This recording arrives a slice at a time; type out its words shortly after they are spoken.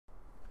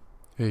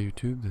Hey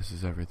YouTube, this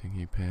is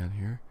EverythingEpan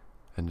here,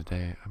 and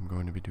today I'm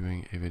going to be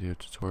doing a video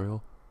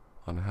tutorial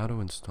on how to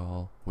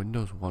install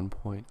Windows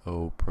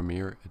 1.0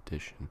 Premier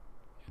Edition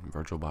in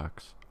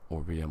Virtualbox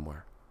or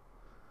VMware.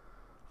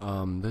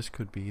 This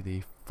could be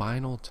the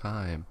final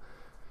time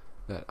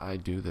that I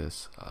do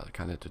this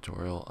kind of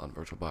tutorial on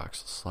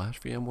Virtualbox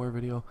 / VMware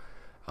video.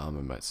 I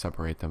might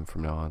separate them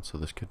from now on, so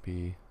this could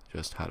be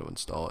just how to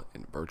install it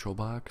in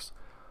Virtualbox.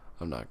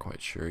 I'm not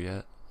quite sure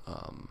yet.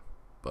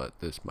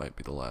 But this might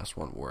be the last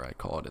one where I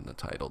call it in the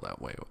title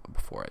that way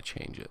before I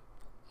change it.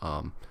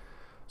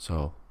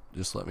 So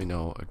just let me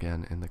know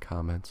again in the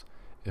comments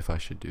if I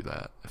should do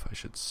that, if I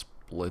should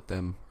split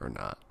them or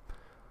not.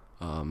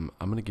 I'm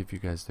going to give you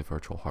guys the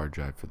virtual hard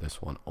drive for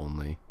this one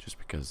only, just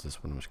because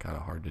this one was kind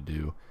of hard to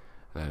do,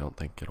 and I don't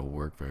think it'll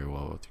work very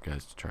well with you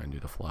guys to try and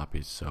do the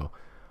floppies. So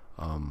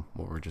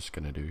what we're just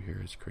going to do here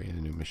is create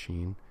a new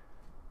machine.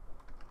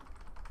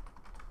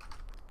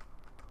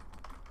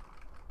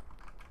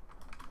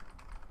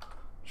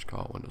 Just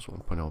call it Windows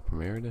 1.0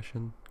 Premier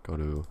Edition. Go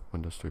to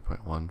Windows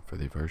 3.1 for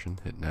the version.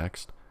 Hit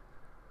next.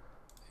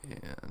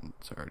 And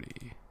it's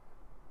already.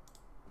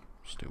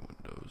 Just do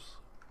Windows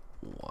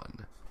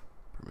 1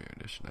 Premier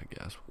Edition, I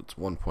guess. It's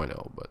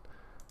 1.0, but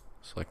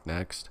select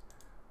next.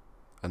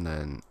 And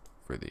then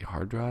for the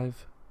hard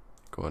drive,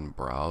 go ahead and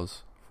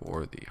browse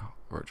for the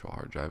virtual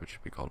hard drive. It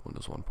should be called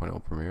Windows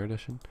 1.0 Premier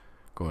Edition.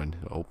 Go ahead and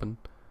hit open.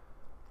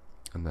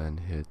 And then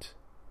hit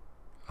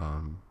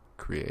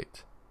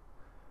create.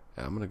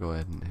 And I'm going to go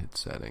ahead and hit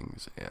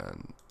settings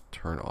and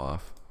turn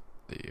off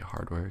the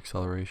hardware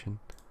acceleration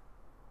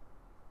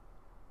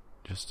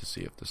just to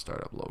see if the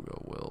startup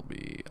logo will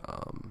be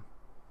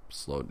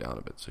slowed down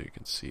a bit so you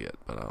can see it,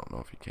 but I don't know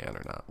if you can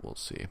or not. We'll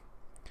see.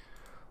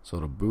 So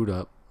it'll boot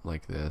up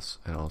like this,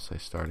 and I'll say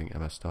starting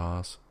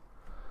MS-DOS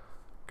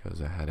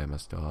because I had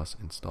MS-DOS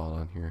installed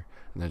on here,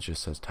 and that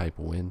just says type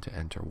Win to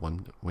enter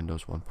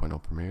Windows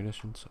 1.0 Premier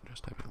Edition, so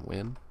just type in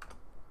Win.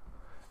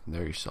 And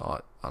there you saw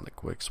it on the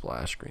quick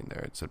splash screen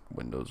there. It said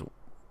Windows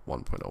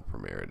 1.0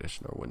 Premier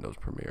Edition or Windows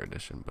Premier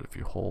Edition. But if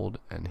you hold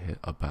and hit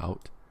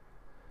About,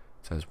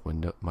 it says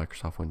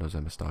Microsoft Windows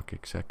MS-DOS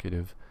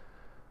Executive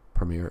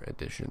Premier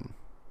Edition,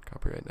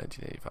 copyright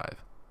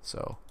 1985.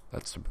 So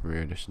that's the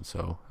Premier Edition.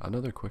 So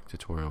another quick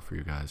tutorial for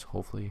you guys.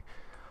 Hopefully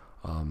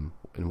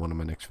in one of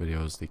my next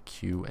videos, the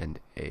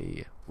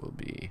Q&A will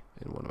be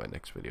in one of my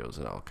next videos,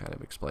 and I'll kind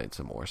of explain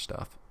some more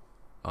stuff.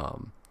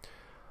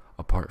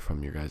 Apart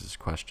from your guys'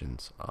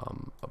 questions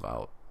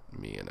about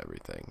me and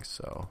everything.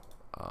 So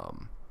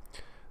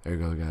there you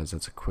go, guys.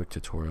 That's a quick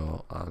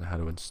tutorial on how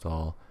to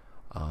install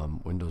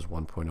Windows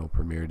 1.0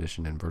 Premier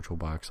Edition in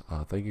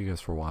VirtualboX. Thank you guys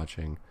for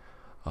watching.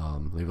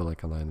 Leave a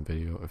like on the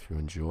video if you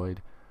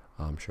enjoyed.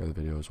 Share the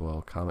video as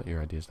well. Comment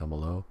your ideas down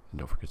below, and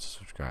don't forget to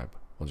subscribe.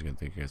 Once again,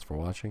 thank you guys for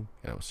watching,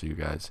 and I will see you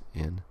guys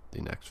in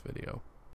the next video.